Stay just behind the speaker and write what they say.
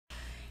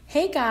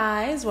Hey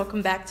guys,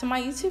 welcome back to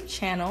my YouTube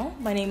channel.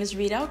 My name is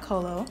RITA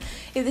OKOLO.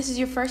 If this is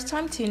your first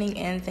time tuning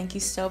in, thank you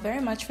so very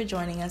much for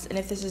joining us. And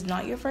if this is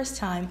not your first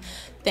time,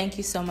 thank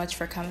you so much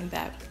for coming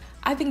back.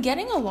 I've been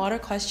getting a lot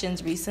of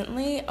questions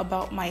recently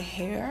about my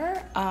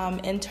hair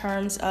in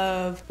terms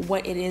of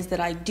what it is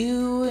that I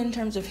do in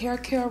terms of hair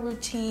care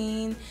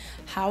routine,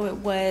 how it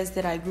was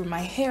that I grew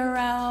my hair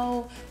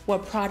out,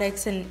 what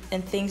products and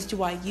things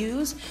do I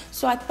use.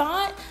 So I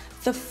thought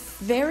the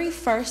very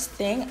first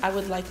thing I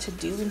would like to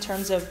do in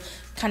terms of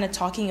kind of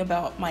talking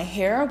about my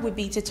hair would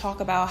be to talk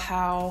about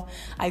how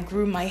I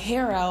grew my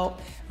hair out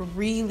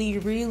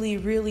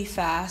really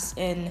fast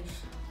in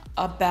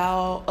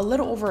about a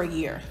little over a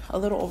year.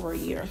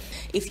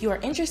 If you are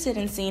interested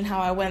in seeing how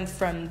I went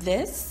from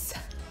this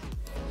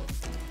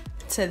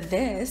to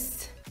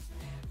this,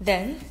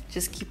 then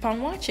just keep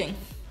on watching.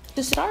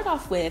 To start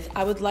off with,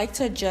 I would like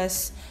to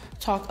just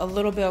talk a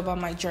little bit about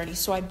my journey.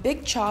 So I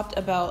big chopped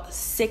about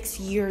 6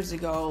 years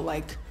ago,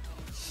 like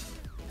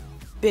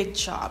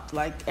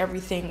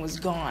everything was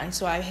gone.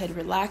 So I had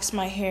relaxed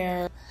my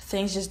hair,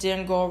 things just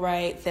didn't go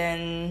right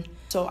then.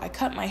 So I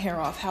cut my hair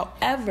off.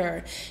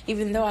 However,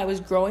 even though I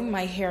was growing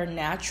my hair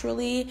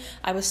naturally,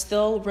 I was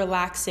still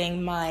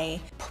relaxing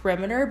my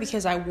perimeter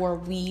because I wore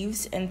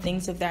weaves and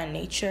things of that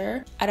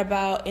nature. In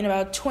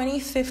about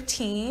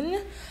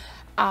 2015,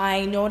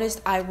 I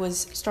noticed I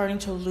was starting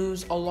to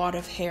lose a lot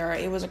of hair.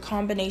 It was a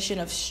combination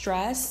of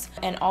stress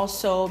and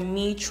also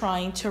me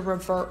trying to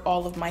revert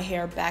all of my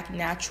hair back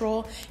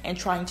natural and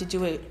trying to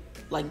do it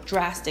like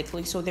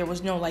drastically. So there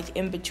was no like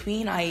in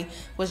between. I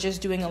was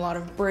just doing a lot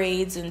of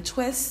braids and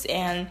twists,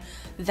 and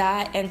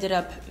that ended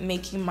up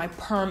making my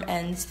perm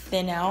ends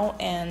thin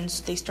out and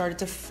they started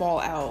to fall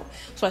out.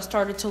 So I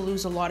started to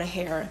lose a lot of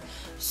hair.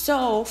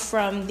 So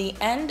from the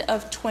end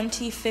of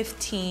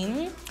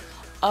 2015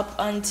 up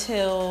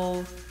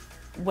until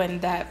when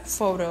that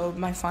photo,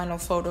 my final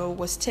photo,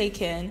 was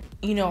taken,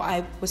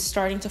 I was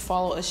starting to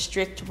follow a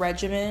strict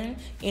regimen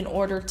in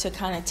order to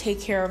kind of take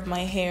care of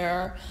my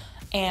hair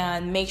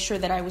and make sure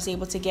that I was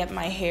able to get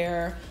my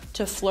hair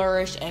to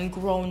flourish and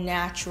grow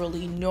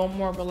naturally. No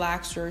more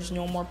relaxers,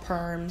 no more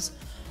perms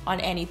on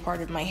any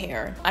part of my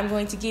hair. I'm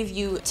going to give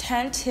you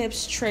 10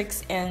 tips,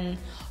 tricks, and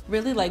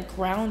really like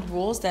ground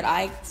rules that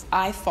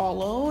I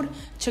followed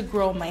to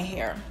grow my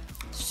hair.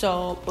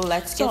 So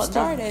let's get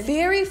started. The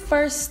very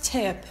first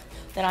tip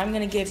that I'm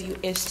gonna give you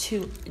is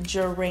to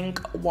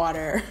drink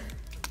water.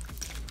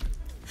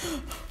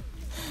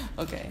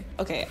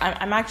 Okay,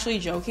 I'm actually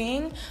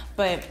joking,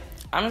 but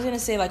I'm just gonna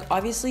say, like,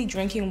 obviously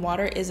drinking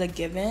water is a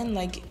given.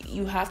 Like,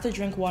 you have to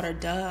drink water,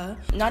 duh.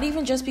 Not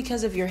even just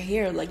because of your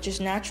hair, like just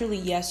naturally,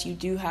 yes, you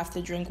do have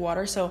to drink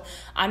water. So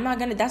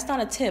that's not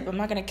a tip. I'm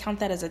not gonna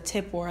count that as a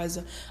tip or as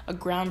a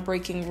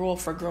groundbreaking rule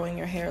for growing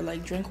your hair.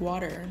 Like, drink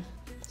water.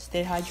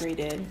 Stay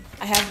hydrated.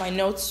 I have my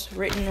notes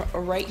written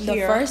right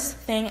here. The first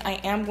thing I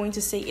am going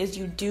to say is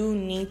you do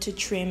need to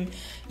trim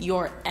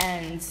your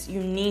ends.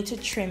 You need to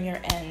trim your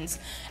ends.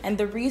 And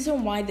the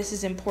reason why this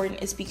is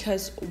important is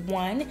because,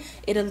 one,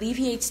 it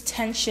alleviates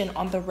tension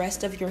on the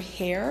rest of your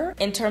hair.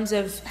 In terms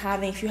of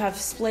if you have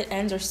split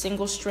ends or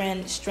single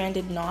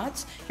stranded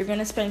knots, you're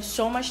gonna spend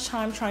so much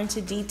time trying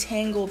to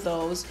detangle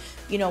those,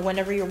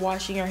 whenever you're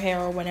washing your hair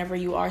or whenever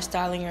you are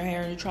styling your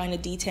hair and you're trying to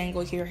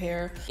detangle your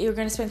hair. You're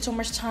gonna spend so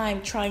much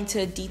time trying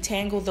to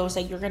detangle those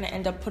that you're going to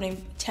end up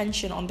putting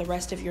tension on the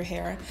rest of your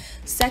hair.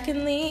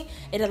 Secondly,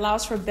 it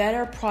allows for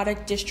better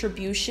product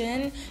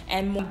distribution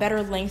and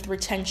better length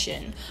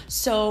retention.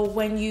 So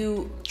when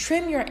you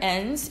trim your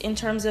ends, in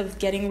terms of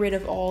getting rid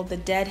of all the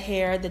dead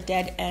hair, the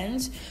dead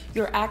ends,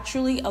 you're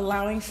actually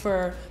allowing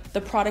for the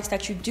products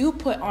that you do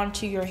put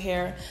onto your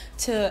hair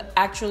to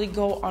actually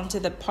go onto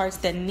the parts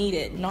that need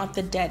it, not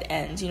the dead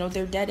ends.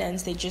 They're dead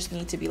ends, they just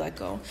need to be let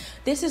go.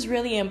 This is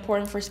really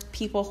important for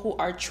people who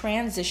are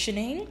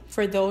transitioning,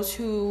 for those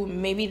who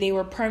maybe they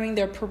were perming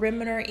their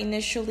perimeter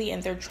initially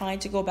and they're trying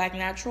to go back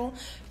natural.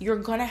 You're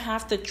gonna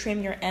have to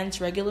trim your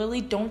ends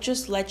regularly. Don't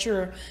just let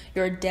your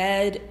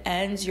dead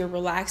ends, your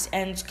relaxed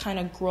ends kind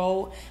of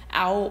grow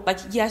out. Like,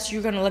 yes,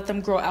 you're gonna let them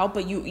grow out,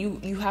 but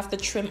you have to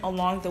trim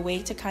along the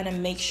way to kind of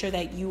make sure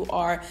that you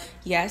are,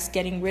 yes,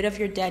 getting rid of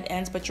your dead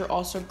ends, but you're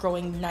also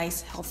growing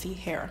nice, healthy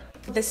hair.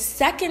 The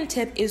second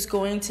tip is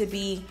going to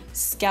be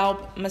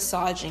scalp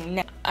massaging.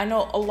 Now, I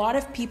know a lot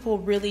of people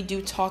really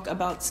do talk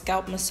about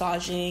scalp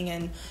massaging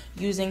and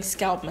using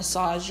scalp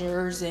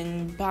massagers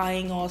and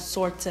buying all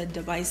sorts of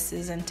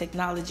devices and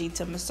technology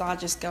to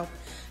massage your scalp.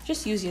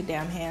 Just use your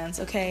damn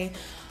hands, okay?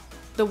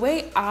 The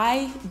way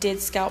I did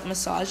scalp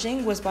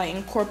massaging was by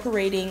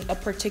incorporating a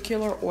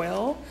particular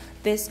oil.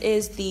 This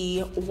is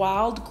the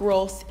Wild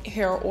Growth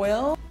Hair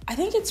Oil. I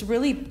think it's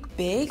really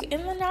big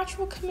in the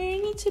natural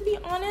community, to be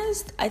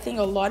honest. I think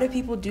a lot of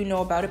people do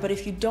know about it, but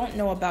if you don't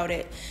know about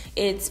it,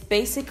 it's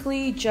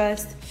basically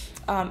just,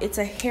 it's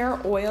a hair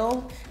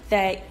oil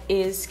that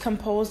is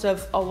composed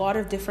of a lot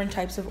of different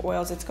types of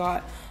oils. It's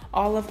got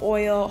olive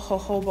oil,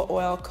 jojoba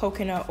oil,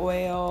 coconut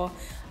oil,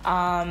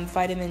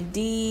 vitamin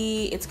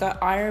D. It's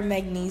got iron,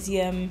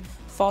 magnesium,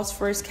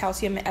 phosphorus,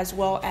 calcium, as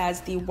well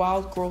as the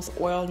wild growth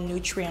oil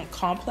nutrient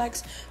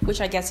complex,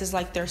 which I guess is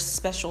like their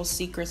special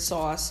secret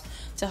sauce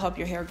to help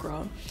your hair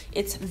grow.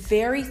 It's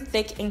very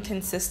thick in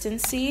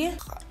consistency.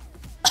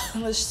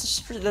 The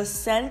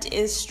scent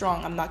is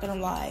strong, I'm not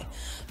gonna lie.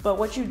 But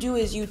what you do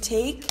is you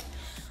take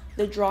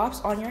the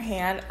drops on your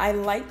hand. I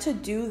like to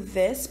do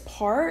this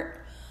part,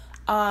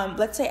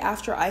 let's say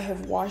after I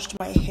have washed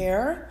my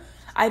hair.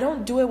 I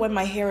don't do it when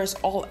my hair is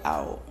all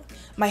out.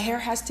 My hair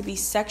has to be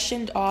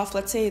sectioned off.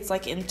 Let's say it's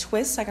like in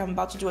twists, like I'm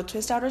about to do a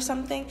twist out or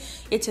something.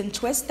 It's in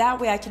twists. That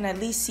way I can at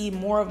least see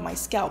more of my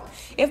scalp.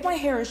 If my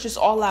hair is just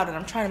all out and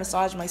I'm trying to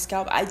massage my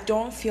scalp, I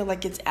don't feel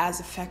like it's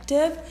as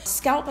effective.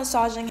 Scalp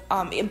massaging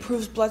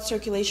improves blood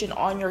circulation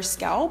on your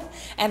scalp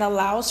and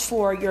allows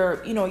for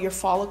your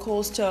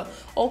follicles to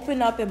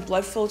open up and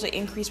blood flow to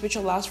increase, which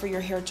allows for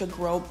your hair to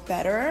grow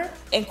better.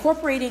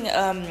 Incorporating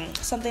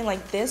something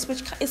like this,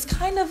 which is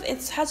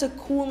it has a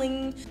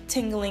cooling,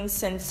 tingling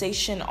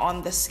sensation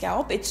on the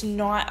scalp. It's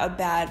not a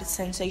bad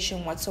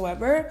sensation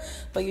whatsoever,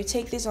 but you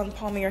take this on the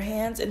palm of your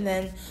hands and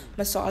then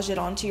massage it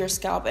onto your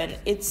scalp, and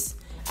it's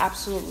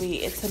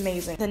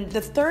amazing. Then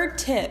the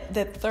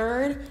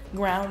third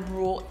ground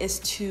rule is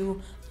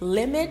to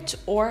limit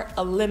or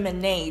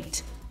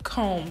eliminate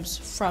combs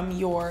from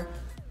your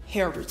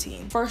hair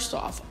routine. First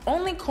off,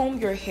 only comb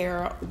your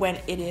hair when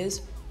it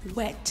is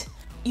wet.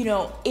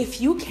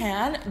 If you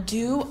can,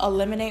 do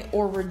eliminate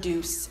or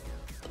reduce.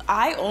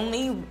 I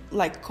only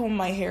comb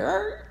my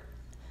hair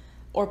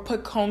or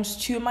put combs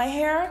to my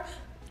hair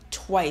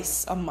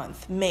twice a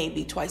month,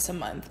 maybe twice a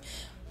month.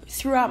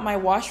 Throughout my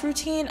wash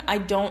routine, I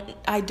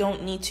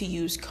don't need to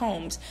use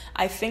combs.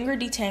 I finger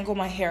detangle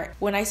my hair.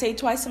 When I say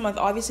twice a month,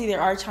 obviously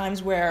there are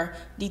times where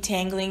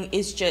detangling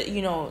is just,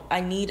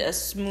 I need a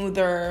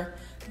smoother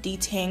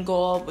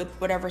detangle with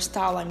whatever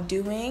style I'm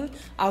doing.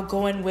 I'll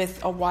go in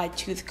with a wide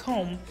tooth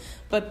comb.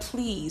 But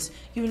please,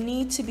 you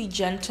need to be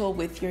gentle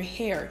with your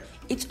hair.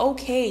 It's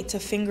okay to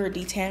finger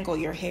detangle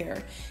your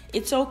hair.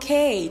 It's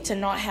okay to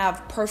not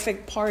have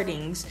perfect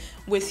partings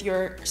with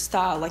your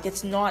style.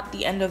 It's not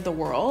the end of the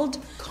world.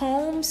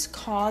 Combs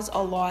cause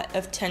a lot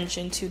of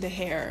tension to the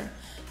hair.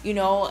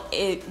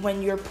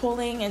 When you're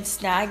pulling and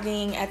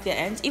snagging at the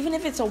ends, even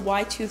if it's a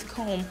wide tooth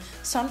comb,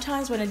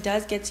 sometimes when it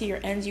does get to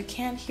your ends, you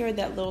can't hear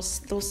that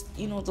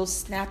those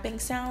snapping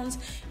sounds,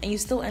 and you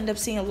still end up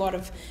seeing a lot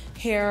of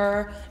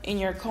hair in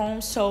your comb.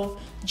 So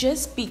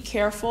just be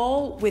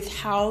careful with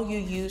how you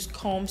use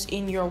combs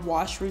in your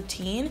wash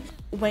routine.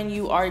 When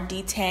you are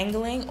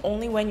detangling,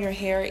 only when your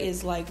hair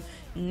is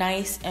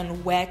nice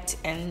and wet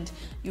and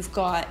you've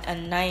got a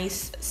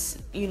nice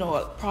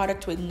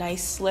product with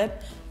nice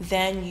slip,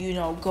 then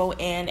go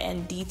in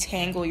and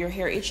detangle your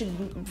hair. It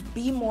should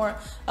be more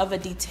of a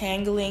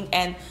detangling,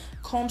 and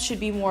combs should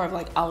be more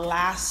of a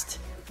last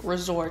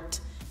resort.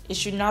 It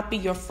should not be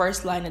your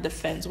first line of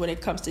defense when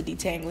it comes to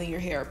detangling your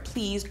hair.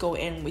 Please go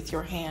in with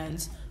your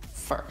hands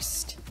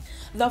first.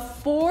 The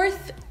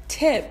fourth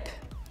tip: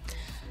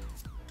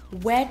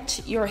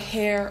 wet your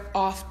hair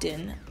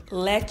often.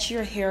 Let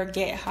your hair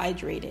get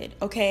hydrated,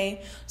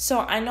 okay? So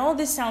I know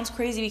this sounds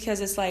crazy because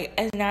it's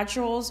as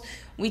naturals,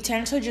 we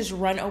tend to just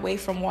run away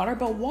from water,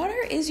 but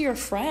water is your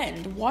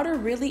friend. Water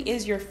really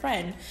is your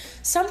friend.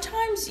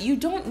 Sometimes you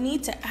don't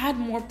need to add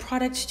more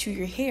products to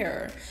your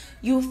hair.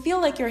 You feel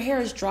like your hair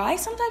is dry.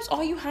 Sometimes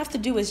all you have to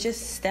do is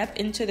just step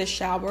into the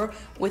shower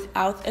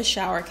without a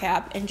shower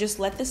cap and just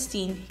let the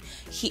steam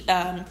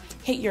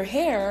hit your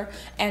hair,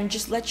 and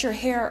just let your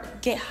hair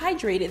get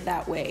hydrated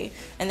that way.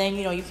 And then,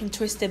 you can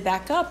twist it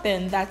back up,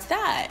 and that's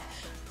that.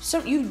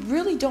 So you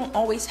really don't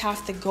always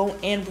have to go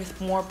in with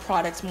more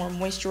products, more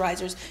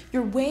moisturizers.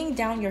 You're weighing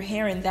down your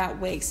hair in that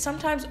way.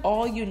 Sometimes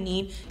all you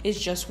need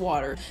is just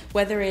water,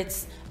 whether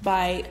it's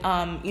by,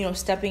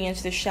 stepping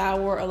into the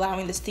shower,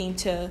 allowing the steam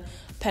to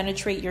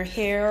penetrate your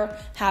hair,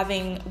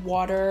 having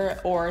water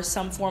or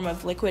some form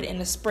of liquid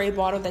in a spray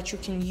bottle that you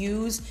can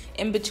use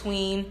in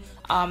between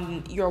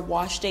your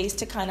wash days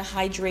to kind of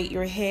hydrate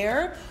your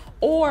hair.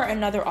 Or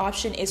another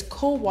option is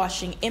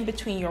co-washing in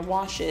between your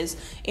washes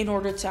in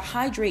order to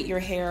hydrate your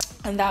hair,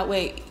 and that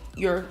way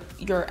you're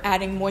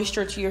adding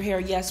moisture to your hair,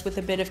 yes, with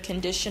a bit of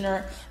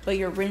conditioner, but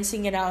you're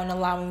rinsing it out and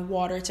allowing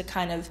water to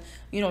kind of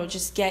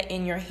just get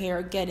in your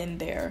hair, get in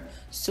there.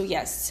 So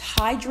yes,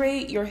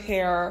 hydrate your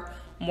hair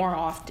more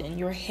often.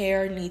 Your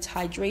hair needs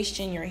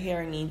hydration, your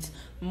hair needs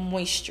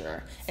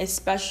moisture,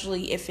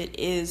 especially if it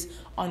is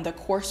on the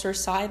coarser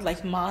side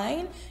like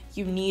mine.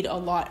 You need a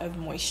lot of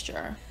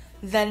moisture.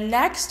 The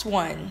next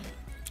one,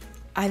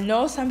 I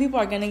know some people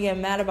are gonna get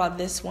mad about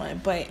this one,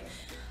 but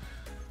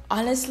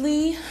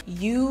honestly,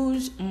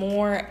 use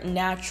more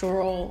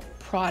natural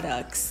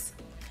products,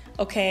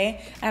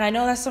 okay? And I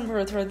know that some people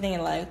are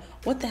thinking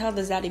what the hell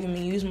does that even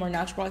mean, use more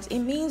natural products? It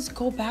means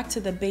go back to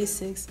the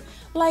basics.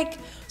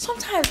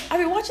 Sometimes I've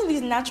been watching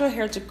these natural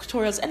hair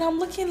tutorials and I'm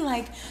looking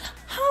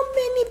how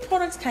many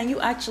products can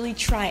you actually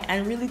try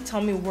and really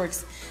tell me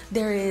works?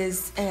 There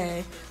is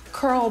a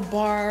curl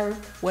bar,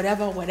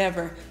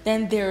 whatever.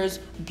 Then there's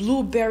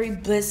blueberry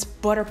bliss,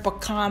 butter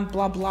pecan,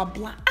 blah, blah,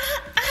 blah.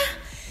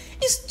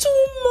 It's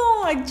too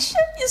much.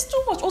 It's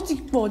too much.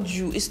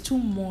 It's too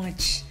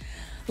much.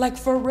 Like,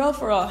 for real,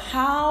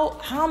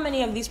 how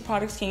many of these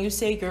products can you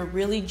say you're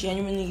really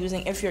genuinely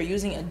using if you're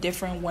using a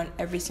different one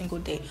every single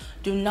day?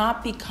 Do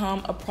not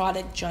become a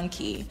product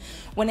junkie.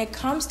 When it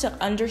comes to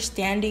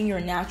understanding your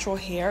natural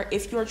hair,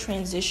 if you're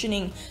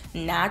transitioning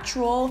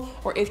natural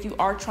or if you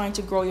are trying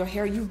to grow your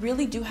hair, you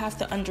really do have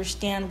to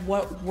understand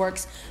what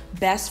works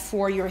best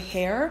for your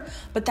hair.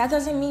 But that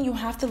doesn't mean you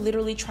have to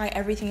literally try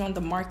everything on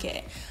the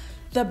market.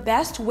 The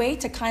best way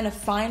to kind of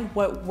find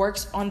what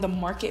works on the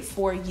market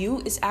for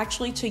you is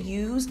actually to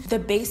use the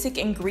basic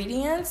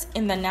ingredients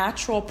in the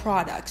natural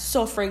products.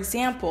 So for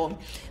example,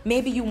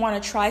 maybe you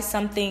want to try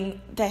something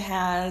that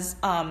has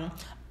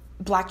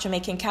Black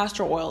Jamaican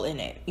castor oil in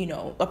it. You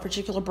know, a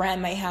particular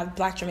brand may have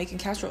Black Jamaican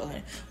castor oil in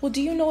it. Well,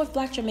 do you know if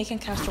Black Jamaican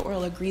castor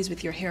oil agrees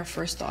with your hair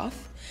first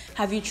off?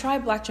 Have you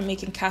tried Black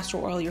Jamaican castor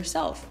oil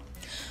yourself?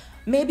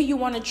 Maybe you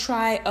want to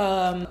try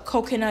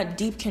coconut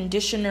deep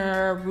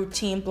conditioner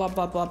routine, blah,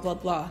 blah, blah, blah,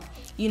 blah.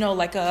 You know,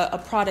 like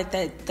a product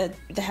that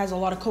has a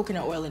lot of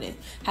coconut oil in it.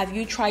 Have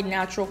you tried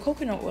natural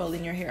coconut oil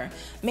in your hair?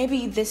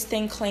 Maybe this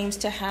thing claims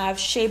to have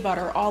shea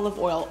butter, olive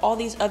oil, all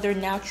these other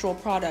natural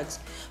products.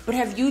 But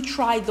have you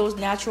tried those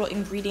natural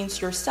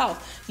ingredients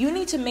yourself? You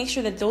need to make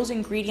sure that those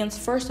ingredients,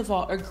 first of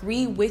all,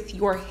 agree with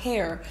your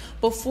hair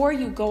before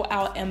you go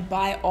out and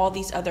buy all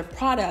these other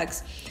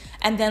products.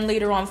 And then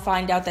later on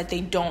find out that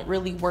they don't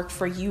really work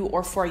for you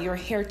or for your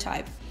hair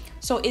type.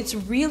 So it's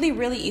really,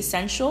 really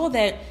essential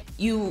that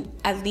you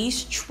at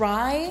least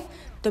try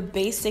the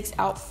basics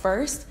out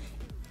first.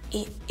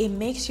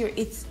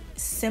 It's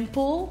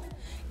simple.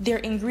 They're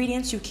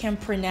ingredients you can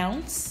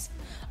pronounce,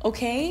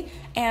 okay?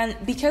 And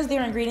because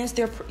they're ingredients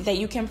that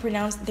you can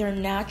pronounce, they're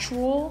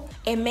natural,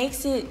 it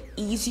makes it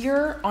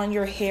easier on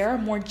your hair,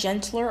 more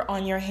gentler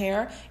on your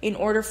hair, in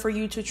order for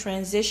you to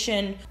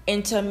transition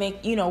into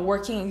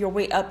working your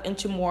way up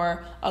into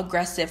more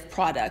aggressive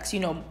products,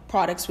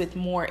 products with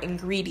more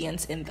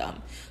ingredients in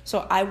them.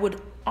 So I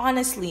would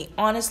honestly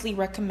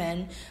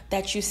recommend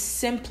that you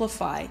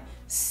simplify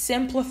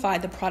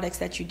the products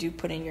that you do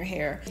put in your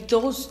hair. If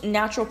those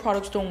natural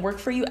products don't work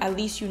for you, at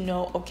least you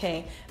know,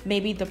 okay,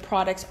 maybe the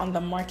products on the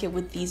market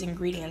with these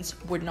ingredients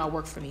would not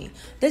work for me.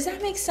 Does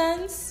that make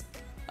sense?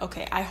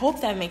 Okay, I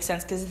hope that makes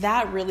sense because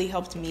that really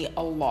helped me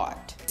a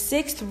lot.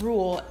 Sixth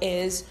rule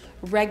is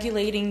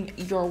regulating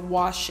your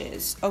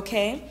washes,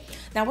 okay?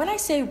 Now, when I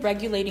say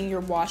regulating your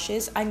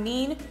washes, I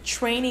mean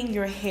training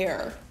your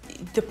hair.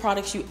 The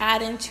products you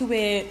add into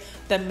it,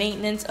 the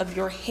maintenance of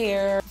your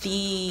hair,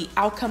 the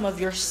outcome of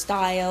your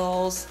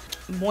styles,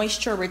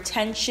 moisture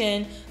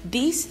retention.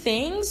 These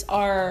things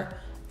are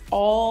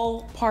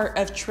all part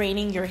of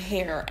training your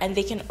hair, and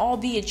they can all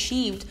be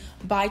achieved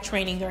by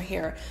training your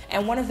hair.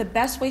 And one of the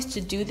best ways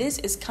to do this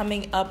is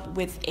coming up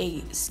with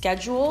a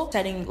schedule,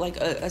 setting like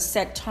a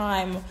set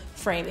time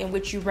frame in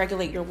which you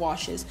regulate your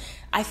washes.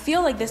 I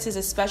feel like this is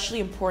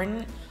especially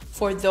important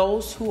for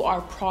those who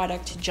are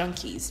product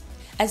junkies.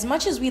 As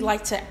much as we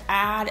like to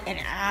add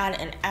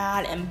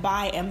and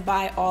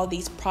buy all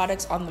these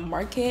products on the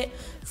market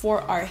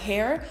for our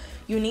hair,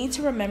 you need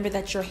to remember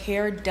that your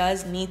hair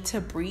does need to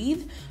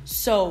breathe.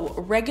 So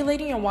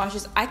regulating your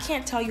washes, I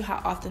can't tell you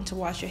how often to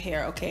wash your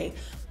hair, okay?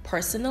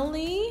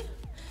 Personally,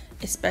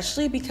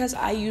 especially because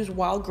I use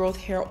wild growth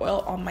hair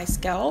oil on my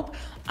scalp,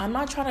 I'm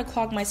not trying to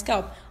clog my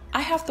scalp.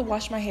 I have to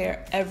wash my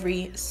hair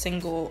every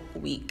single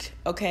week,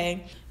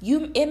 okay?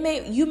 You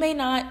may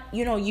not,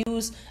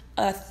 use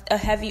a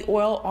heavy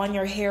oil on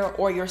your hair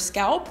or your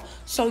scalp,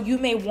 so you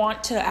may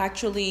want to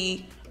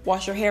actually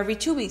wash your hair every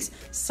 2 weeks.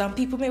 Some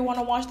people may want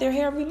to wash their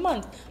hair every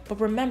month, but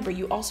remember,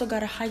 you also got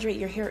to hydrate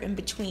your hair in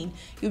between.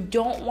 You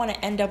don't want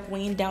to end up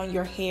weighing down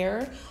your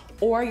hair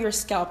or your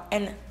scalp.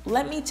 And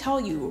let me tell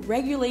you,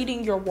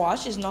 regulating your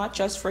wash is not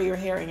just for your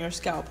hair and your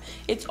scalp.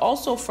 It's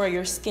also for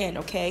your skin,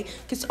 okay?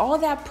 Because all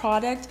that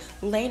product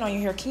laying on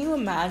your hair, can you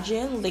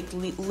imagine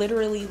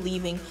literally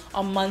leaving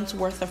a month's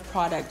worth of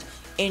product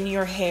in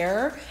your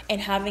hair and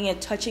having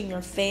it touching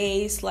your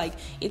face, like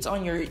it's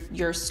on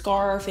your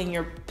scarf, and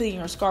you're putting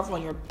your scarf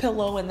on your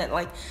pillow, and then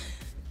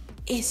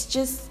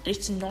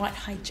it's not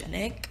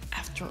hygienic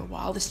after a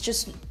while. It's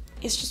just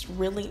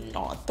really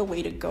not the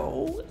way to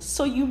go.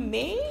 So you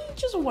may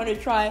just want to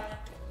try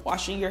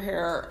washing your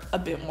hair a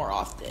bit more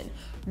often.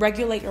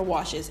 Regulate your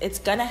washes. It's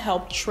gonna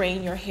help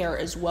train your hair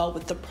as well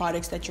with the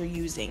products that you're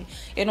using.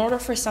 In order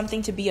for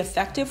something to be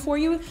effective for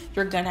you,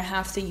 you're gonna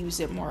have to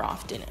use it more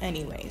often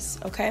anyways,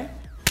 okay?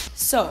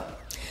 So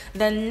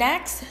the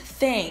next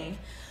thing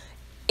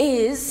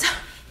is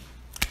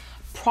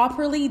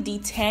properly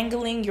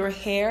detangling your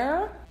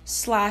hair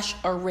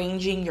 /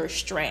 arranging your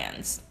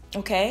strands,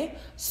 okay?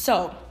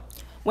 So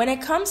when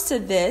it comes to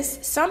this,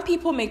 some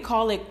people may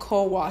call it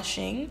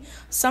co-washing,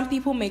 some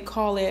people may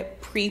call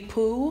it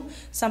pre-poo,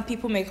 some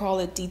people may call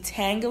it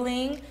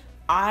detangling.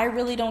 I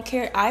really don't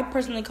care. I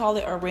personally call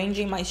it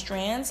arranging my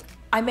strands.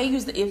 I may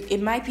use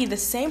it might be the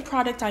same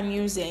product I'm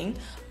using,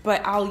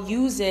 but I'll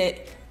use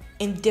it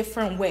in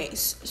different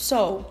ways.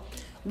 So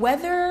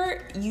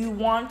Whether you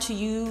want to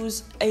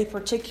use a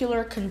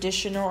particular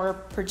conditioner or a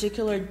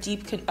particular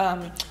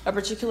detangler.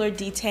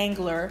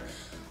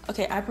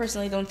 Okay, I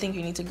personally don't think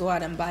you need to go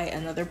out and buy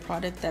another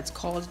product that's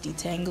called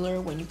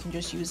detangler when you can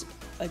just use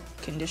a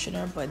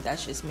conditioner, but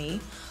that's just me.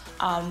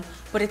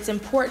 But it's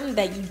important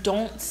that you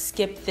don't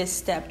skip this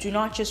step. Do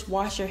not just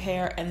wash your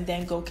hair and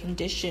then go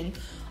condition.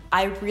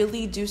 I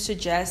really do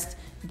suggest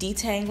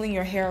detangling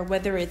your hair,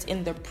 whether it's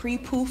in the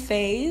pre-poo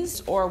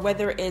phase or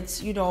whether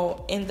it's, in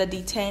the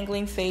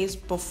detangling phase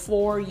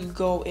before you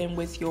go in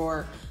with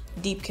your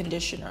deep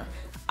conditioner.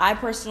 I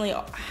personally,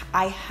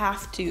 I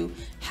have to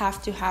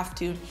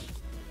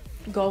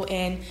go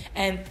in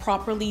and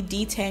properly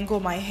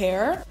detangle my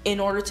hair in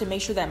order to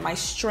make sure that my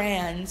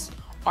strands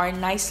are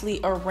nicely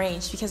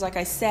arranged, because like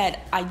I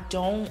said, I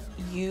don't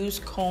use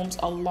combs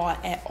a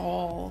lot at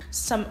all.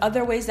 Some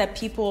other ways that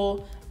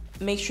people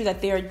make sure that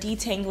they are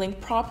detangling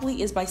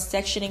properly is by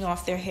sectioning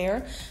off their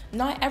hair.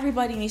 Not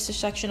everybody needs to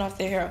section off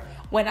their hair.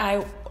 When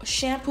I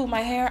shampoo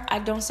my hair, I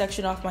don't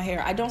section off my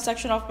hair. I don't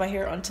section off my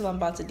hair until I'm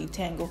about to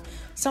detangle.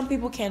 Some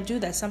people can't do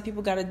that. Some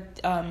people gotta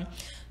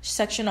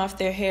section off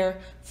their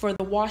hair for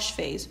the wash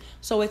phase.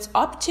 So it's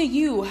up to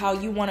you how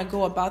you want to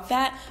go about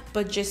that,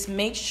 but just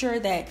make sure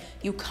that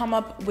you come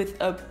up with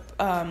a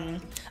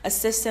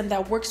system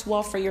that works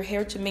well for your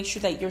hair to make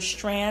sure that your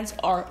strands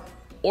are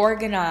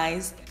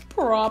organized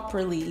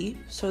properly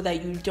so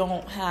that you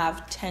don't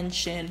have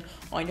tension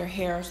on your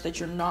hair, so that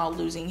you're not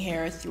losing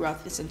hair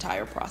throughout this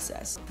entire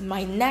process.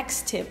 My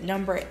next tip,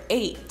 number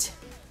 8,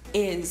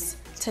 is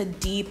to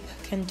deep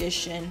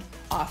condition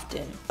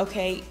often.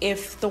 Okay,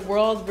 if the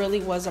world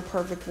really was a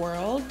perfect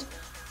world,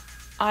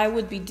 I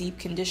would be deep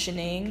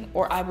conditioning,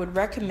 or I would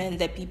recommend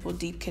that people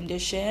deep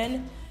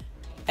condition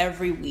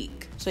every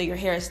week. So your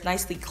hair is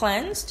nicely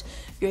cleansed,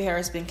 your hair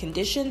has been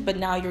conditioned, but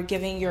now you're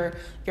giving your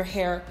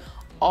hair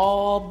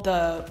all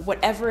the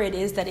whatever it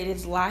is that it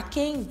is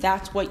lacking.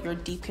 That's what your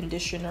deep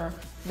conditioner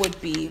would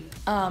be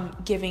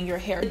giving your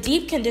hair. The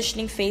deep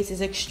conditioning phase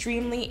is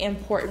extremely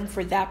important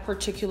for that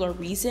particular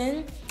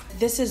reason.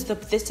 This is the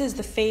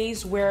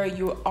phase where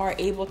you are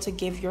able to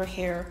give your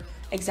hair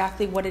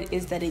exactly what it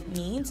is that it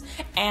needs,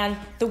 and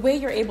the way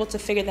you're able to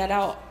figure that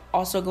out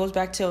also goes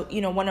back to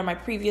one of my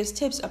previous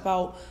tips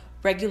about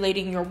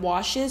regulating your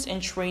washes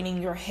and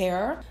training your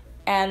hair.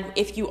 And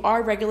if you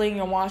are regulating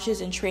your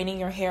washes and training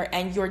your hair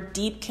and you're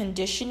deep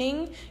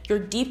conditioning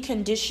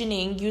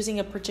using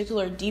a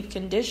particular deep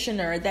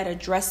conditioner that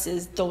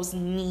addresses those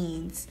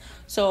needs.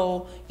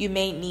 So you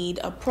may need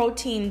a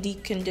protein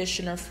deep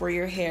conditioner for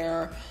your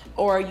hair,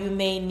 or you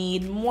may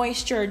need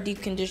moisture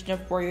deep conditioner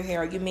for your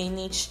hair. You may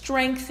need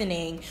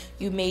strengthening.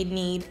 You may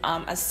need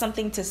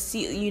something to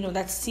seal,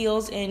 that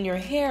seals in your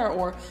hair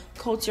or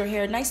coats your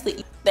hair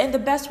nicely. And the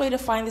best way to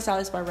find this out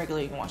is by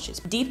regulating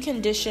washes. Deep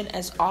condition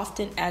as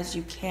often as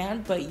you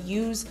can, but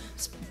use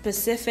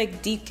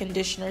specific deep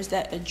conditioners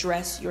that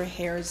address your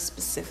hair's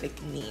specific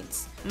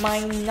needs. My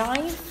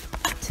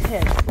 9th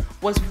tip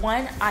was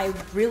one I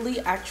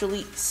really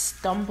actually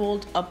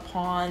stumbled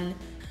upon.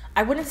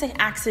 I wouldn't say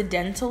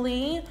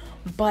accidentally,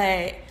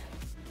 but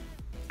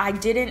I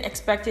didn't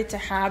expect it to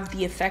have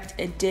the effect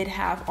it did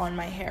have on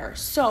my hair.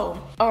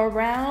 So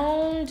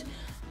around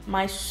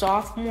my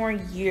sophomore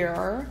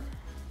year,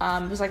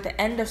 it was like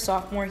the end of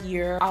sophomore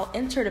year. I'll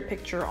insert a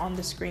picture on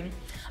the screen.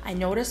 I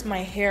noticed my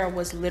hair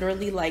was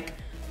literally like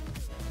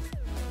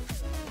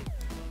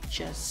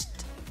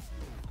just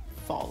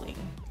falling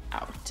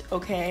out,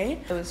 okay?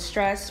 It was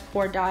stress,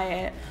 poor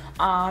diet,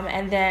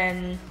 and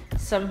then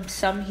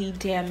some heat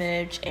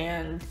damage,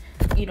 and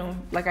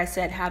like I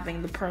said,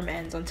 having the perm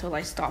ends until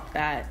I stopped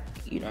that,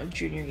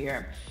 junior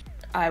year.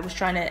 I was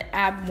trying to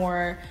add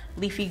more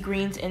leafy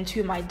greens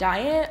into my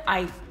diet.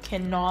 I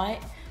cannot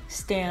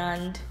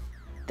stand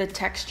the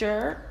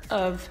texture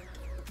of,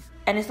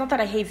 and it's not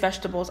that I hate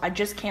vegetables, I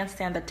just can't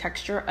stand the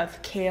texture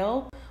of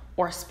kale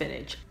or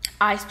spinach.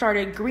 I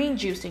started green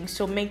juicing,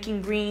 so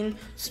making green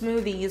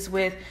smoothies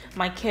with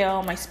my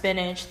kale, my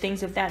spinach,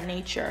 things of that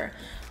nature.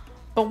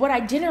 But what I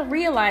didn't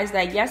realize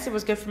that, yes, it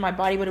was good for my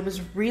body, but it was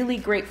really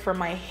great for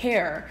my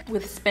hair.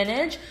 With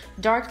spinach,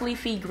 dark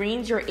leafy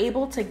greens, you're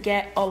able to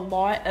get a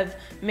lot of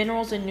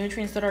minerals and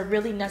nutrients that are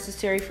really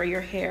necessary for your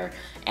hair.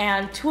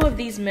 And 2 of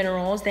these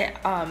minerals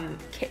that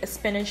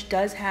spinach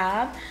does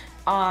have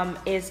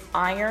is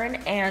iron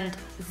and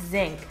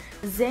zinc.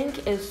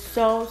 Zinc is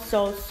so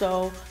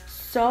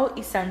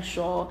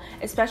essential,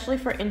 especially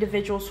for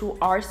individuals who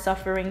are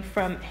suffering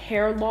from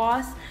hair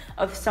loss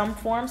of some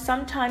form.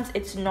 Sometimes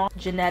it's not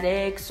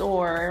genetics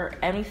or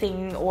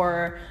anything,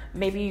 or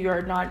maybe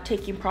you're not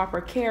taking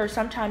proper care.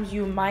 Sometimes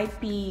you might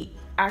be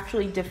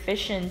actually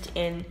deficient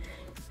in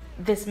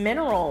this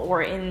mineral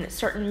or in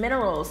certain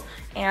minerals,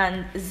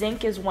 and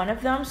zinc is one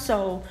of them.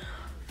 So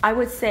I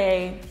would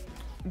say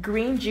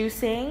green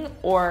juicing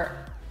or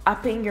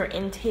upping your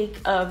intake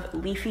of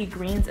leafy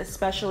greens,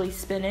 especially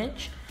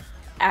spinach.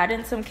 Add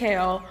in some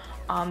kale,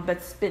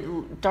 but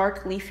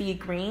dark leafy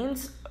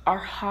greens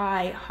are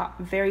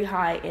very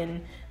high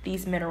in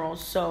these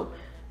minerals. So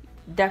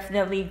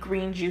definitely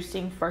green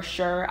juicing for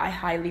sure. I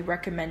highly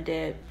recommend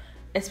it.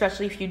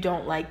 especially if you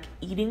don't like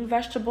eating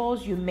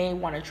vegetables, you may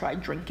want to try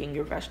drinking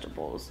your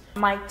vegetables.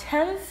 My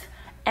 10th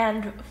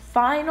and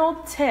final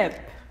tip: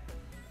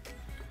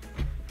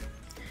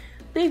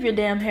 leave your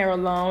damn hair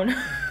alone.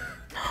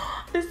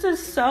 This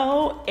is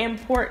so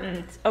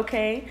important,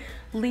 okay?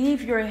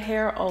 Leave your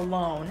hair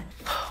alone.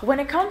 When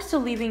it comes to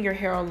leaving your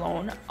hair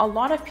alone, a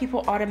lot of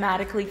people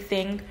automatically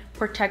think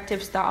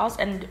protective styles,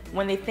 and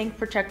when they think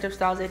protective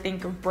styles, they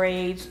think of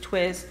braids,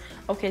 twists,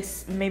 okay,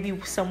 maybe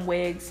some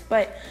wigs,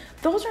 but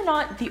those are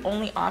not the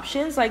only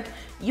options. Like,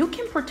 you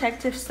can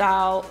protective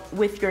style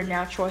with your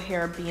natural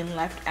hair being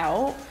left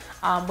out,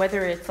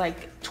 whether it's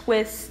like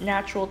twists,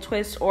 natural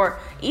twists, or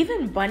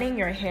even bunning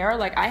your hair.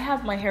 Like, I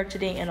have my hair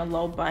today in a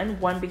low bun,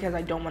 one, because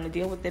I don't want to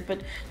deal with it,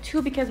 but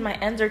two, because my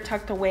ends are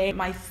tucked away.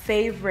 My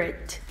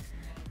favorite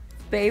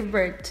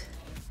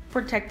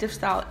protective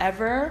style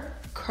ever,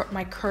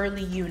 my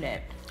curly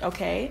unit.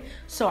 Okay,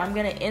 so I'm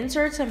gonna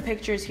insert some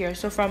pictures here.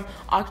 So from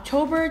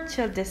October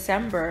till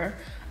December,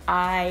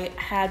 I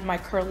had my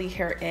curly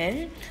hair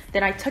in.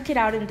 Then I took it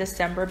out in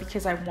December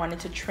because I wanted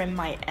to trim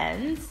my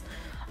ends.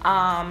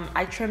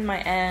 I trimmed my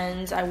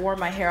ends, I wore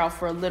my hair out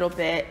for a little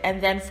bit,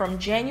 and then from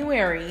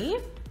January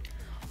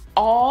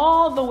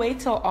all the way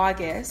till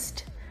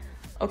August,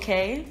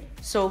 okay,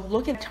 so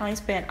look at the time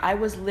span,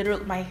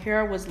 my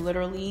hair was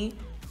literally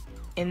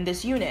in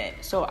this unit.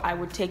 So I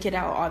would take it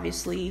out,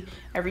 obviously,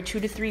 every 2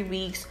 to 3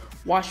 weeks,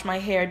 wash my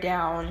hair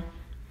down,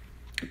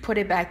 put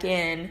it back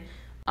in,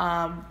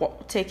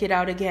 take it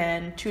out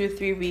again, 2 to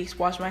 3 weeks,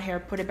 wash my hair,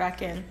 put it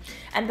back in.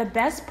 And the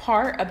best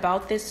part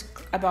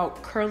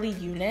about curly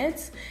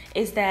units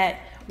is that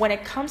when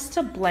it comes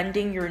to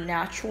blending your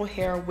natural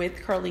hair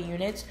with curly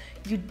units,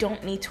 you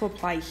don't need to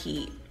apply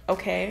heat,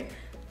 okay?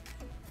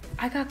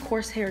 I got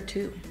coarse hair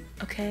too,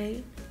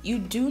 okay? You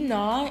do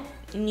not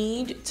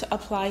need to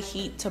apply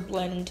heat to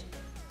blend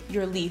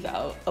your leave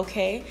out,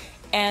 okay?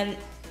 And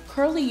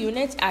curly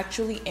units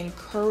actually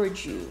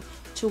encourage you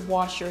to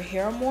wash your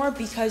hair more,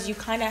 because you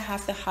kind of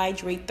have to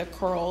hydrate the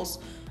curls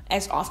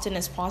as often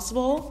as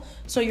possible.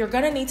 So you're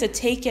gonna need to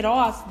take it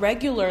off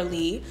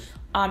regularly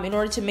in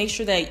order to make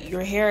sure that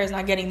your hair is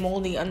not getting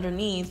moldy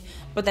underneath,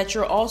 but that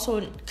you're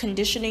also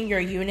conditioning your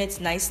units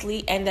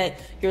nicely, and that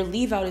your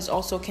leave out is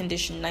also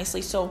conditioned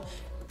nicely. So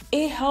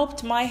it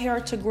helped my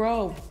hair to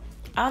grow.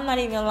 I'm not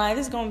even gonna lie,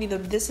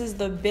 this is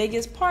the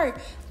biggest part,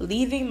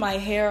 leaving my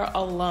hair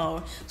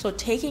alone. So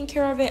taking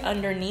care of it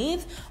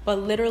underneath, but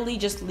literally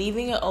just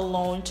leaving it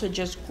alone to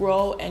just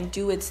grow and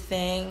do its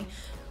thing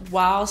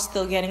while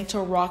still getting to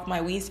rock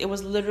my weaves. It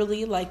was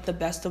literally like the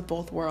best of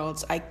both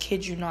worlds. I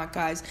kid you not,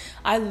 guys.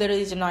 I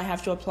literally did not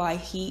have to apply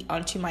heat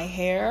onto my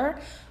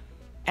hair,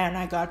 and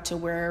I got to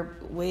wear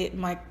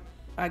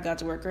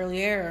curly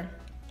hair.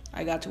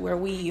 I got to wear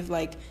weave.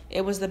 Like,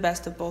 it was the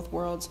best of both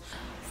worlds.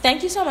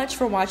 Thank you so much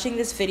for watching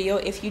this video.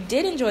 If you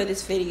did enjoy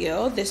this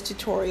video, this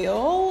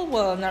tutorial,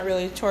 well, not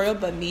really a tutorial,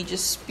 but me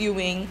just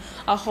spewing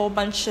a whole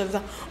bunch of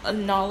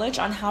knowledge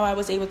on how I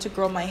was able to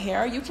grow my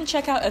hair, you can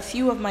check out a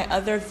few of my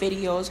other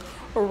videos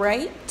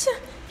right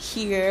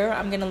here.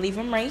 I'm gonna leave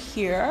them right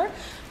here.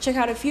 Check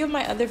out a few of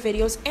my other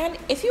videos, and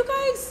if you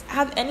guys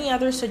have any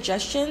other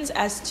suggestions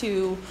as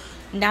to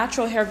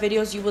natural hair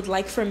videos you would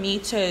like for me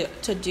to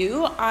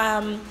do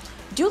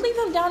leave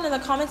them down in the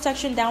comment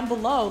section down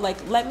below. Like,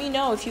 let me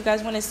know if you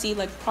guys want to see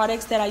like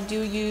products that I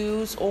do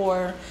use,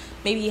 or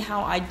maybe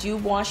how I do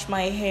wash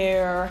my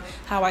hair,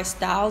 how I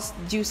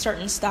do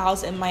certain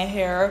styles in my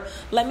hair.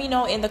 Let me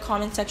know in the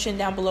comment section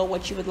down below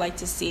what you would like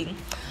to see.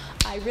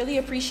 I really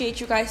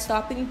appreciate you guys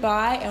stopping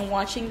by and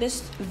watching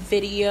this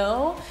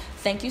video.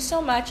 Thank you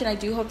so much, and I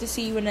do hope to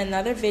see you in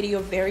another video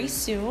very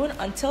soon.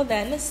 Until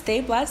then,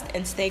 stay blessed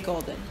and stay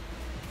golden.